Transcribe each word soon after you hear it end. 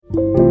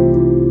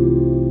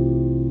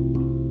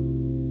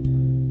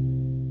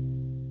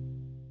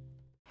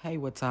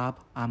what's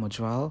up? I'm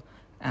Ujjwal,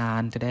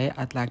 and today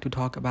I'd like to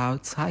talk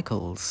about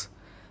cycles.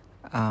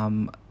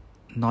 Um,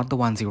 Not the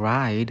ones you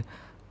ride,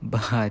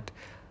 but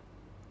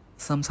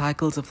some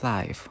cycles of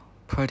life,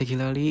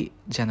 particularly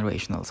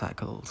generational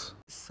cycles.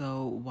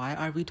 So, why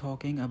are we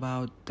talking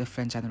about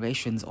different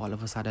generations all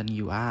of a sudden,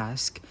 you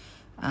ask?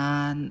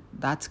 And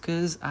that's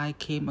because I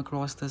came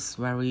across this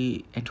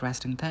very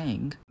interesting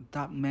thing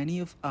that many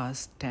of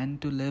us tend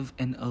to live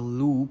in a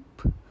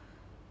loop,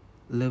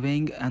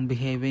 living and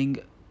behaving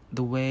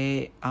the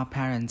way our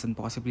parents and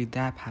possibly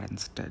their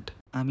parents did.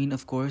 I mean,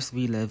 of course,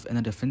 we live in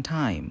a different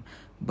time,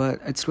 but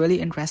it's really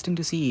interesting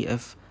to see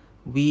if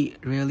we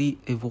really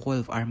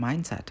evolve our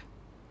mindset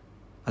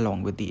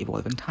along with the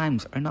evolving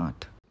times or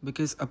not.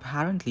 Because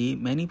apparently,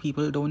 many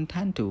people don't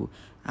tend to.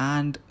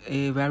 And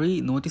a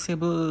very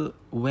noticeable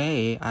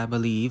way, I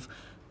believe,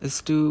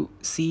 is to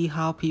see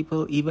how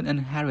people even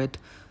inherit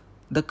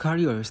the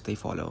careers they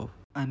follow.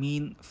 I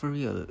mean, for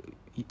real,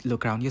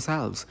 look around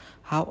yourselves.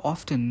 How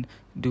often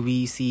do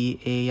we see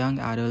a young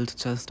adult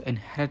just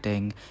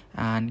inheriting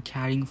and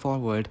carrying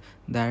forward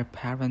their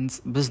parents'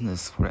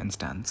 business, for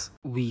instance?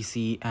 We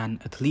see an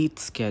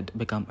athlete's kid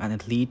become an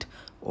athlete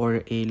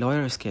or a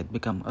lawyer's kid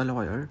become a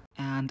lawyer.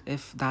 And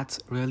if that's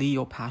really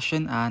your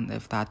passion and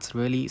if that's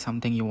really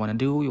something you want to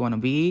do, you want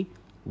to be,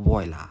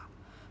 voila.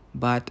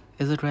 But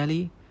is it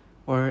really?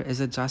 Or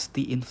is it just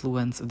the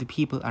influence of the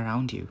people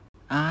around you?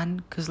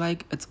 And because,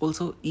 it's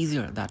also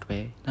easier that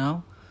way,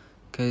 no?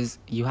 Because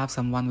you have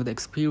someone with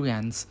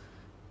experience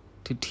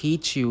to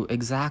teach you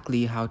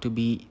exactly how to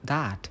be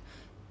that.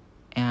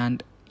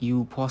 And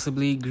you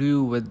possibly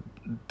grew with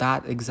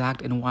that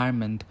exact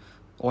environment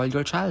all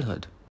your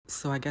childhood.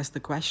 So I guess the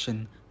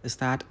question is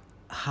that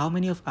how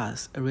many of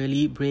us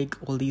really break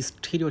all these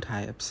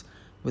stereotypes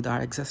with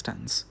our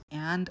existence?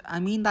 And I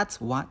mean, that's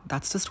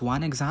just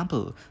one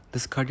example.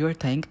 This career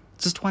thing,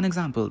 just one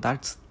example.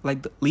 That's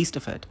like the least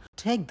of it.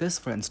 Take this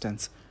for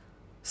instance.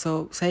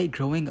 So say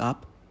growing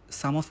up,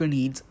 some of your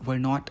needs were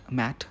not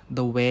met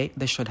the way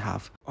they should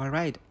have.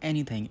 Alright,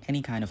 anything,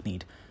 any kind of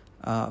need.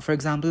 For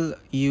example,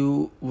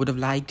 you would have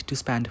liked to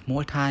spend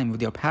more time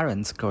with your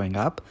parents growing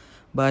up,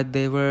 but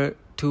they were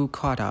too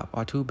caught up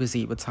or too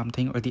busy with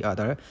something or the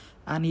other,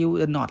 and you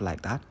did not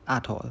like that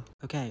at all.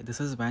 Okay,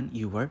 this is when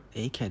you were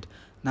a kid.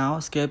 Now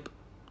skip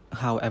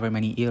however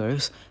many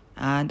years,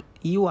 and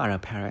you are a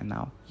parent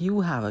now.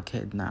 You have a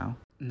kid now.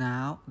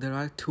 Now, there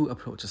are two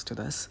approaches to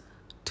this.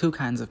 Two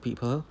kinds of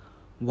people.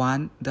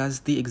 One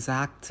does the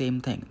exact same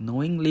thing.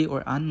 Knowingly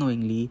or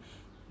unknowingly,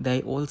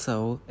 they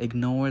also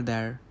ignore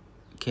their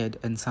kid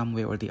in some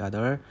way or the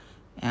other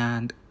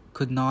and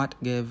could not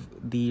give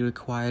the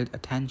required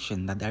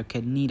attention that their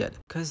kid needed.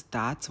 Because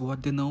that's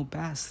what they know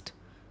best.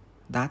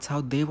 That's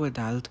how they were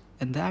dealt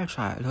in their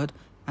childhood,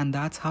 and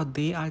that's how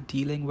they are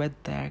dealing with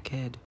their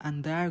kid.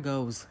 And there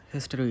goes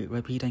history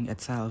repeating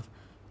itself.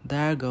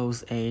 There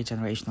goes a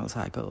generational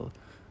cycle.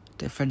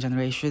 Different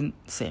generation,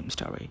 same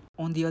story.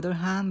 On the other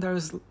hand,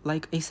 there's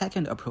a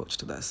second approach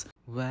to this,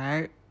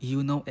 where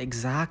you know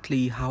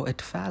exactly how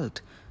it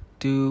felt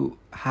to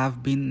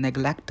have been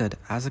neglected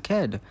as a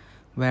kid,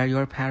 where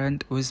your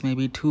parent was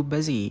maybe too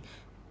busy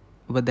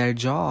with their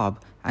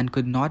job and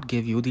could not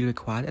give you the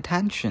required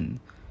attention.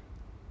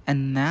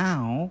 And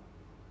now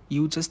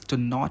you just do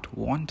not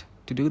want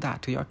to do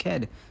that to your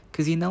kid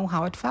because you know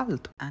how it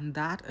felt. And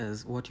that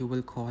is what you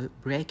will call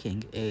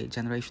breaking a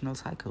generational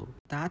cycle.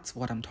 That's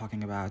what I'm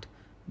talking about.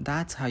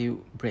 That's how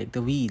you break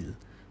the wheel.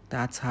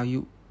 That's how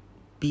you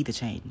be the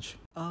change.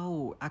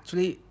 Oh,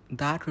 actually,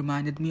 that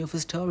reminded me of a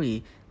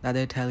story that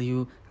they tell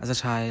you as a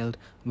child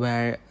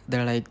where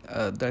there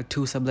are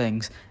two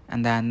siblings,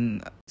 and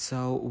then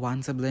so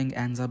one sibling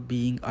ends up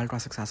being ultra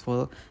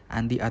successful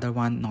and the other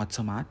one not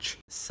so much.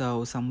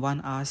 So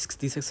someone asks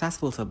the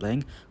successful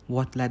sibling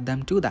what led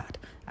them to that,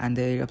 and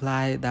they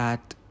reply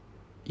that,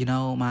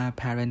 my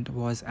parent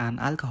was an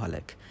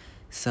alcoholic,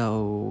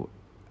 so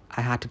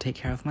I had to take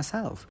care of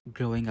myself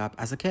growing up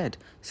as a kid.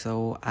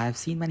 So I've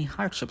seen many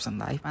hardships in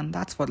life, and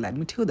that's what led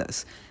me to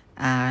this.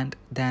 And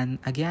then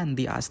again,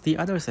 they ask the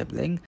other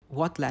sibling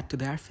what led to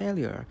their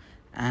failure.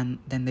 And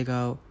then they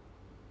go,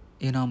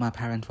 my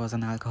parent was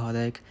an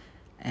alcoholic,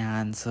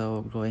 and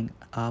so growing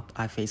up,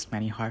 I faced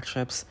many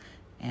hardships,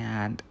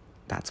 and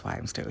that's why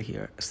I'm still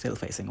here, still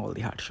facing all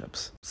the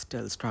hardships,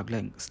 still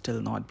struggling,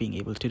 still not being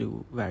able to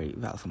do very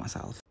well for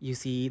myself. You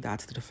see,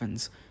 that's the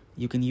difference.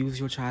 You can use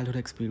your childhood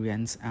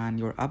experience and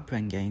your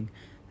upbringing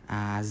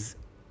as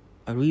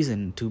a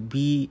reason to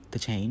be the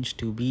change,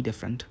 to be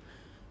different,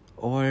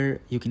 or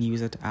you can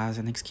use it as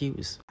an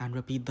excuse and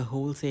repeat the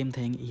whole same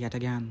thing yet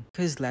again.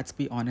 Because let's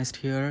be honest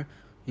here,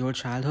 your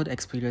childhood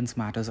experience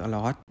matters a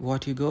lot.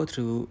 What you go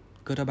through,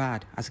 good or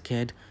bad, as a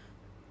kid,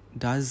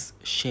 does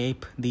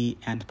shape the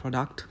end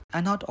product.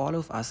 And not all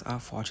of us are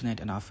fortunate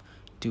enough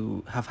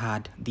to have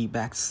had the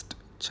best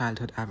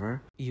childhood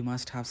ever. You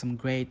must have some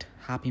great,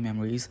 happy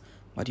memories,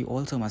 but you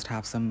also must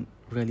have some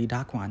really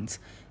dark ones.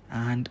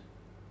 And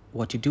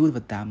what you do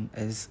with them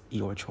is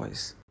your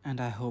choice.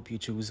 And I hope you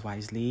choose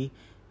wisely.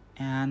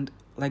 And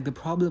the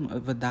problem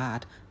with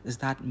that is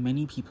that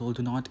many people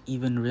do not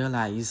even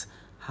realize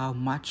how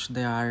much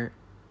they are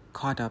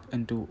caught up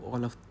into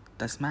all of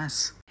this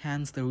mess.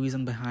 Hence, the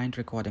reason behind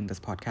recording this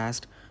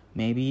podcast.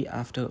 Maybe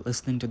after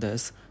listening to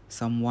this,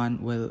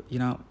 someone will,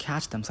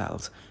 catch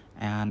themselves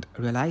and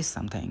realize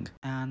something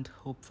and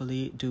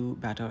hopefully do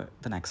better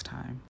the next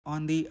time.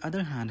 On the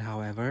other hand,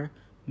 however,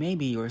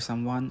 maybe you're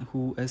someone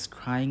who is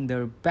trying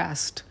their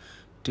best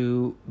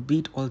to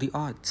beat all the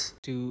odds,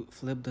 to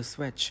flip the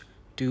switch,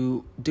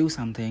 to do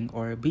something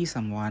or be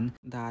someone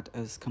that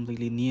is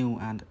completely new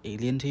and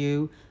alien to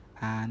you,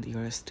 and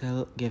you're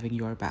still giving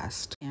your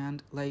best.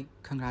 And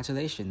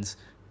congratulations.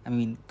 I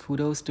mean,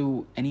 kudos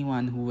to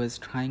anyone who is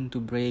trying to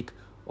break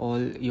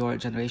all your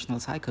generational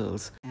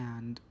cycles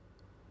and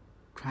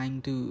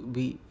trying to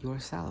be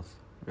yourself,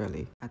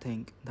 really. I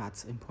think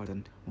that's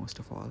important most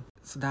of all.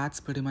 So that's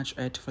pretty much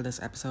it for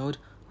this episode.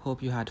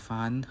 Hope you had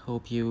fun.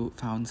 Hope you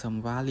found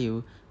some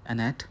value in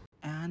it.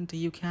 And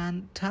you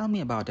can tell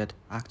me about it,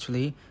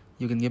 actually.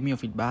 You can give me your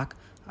feedback.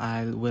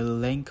 I will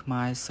link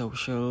my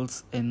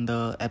socials in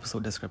the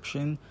episode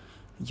description.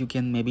 You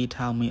can maybe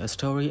tell me a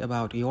story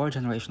about your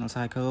generational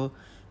cycle,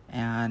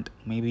 and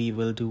maybe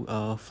we'll do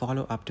a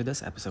follow-up to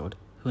this episode.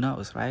 Who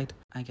knows, right?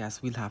 I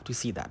guess we'll have to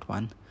see that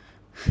one.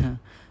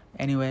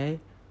 Anyway,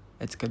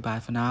 it's goodbye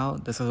for now.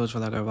 This is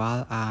Ujjwal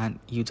Agarwal, and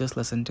you just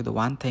listened to the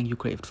one thing you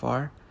craved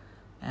for.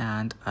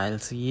 And I'll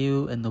see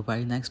you in the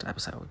very next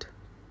episode.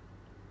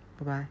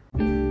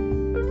 Bye-bye.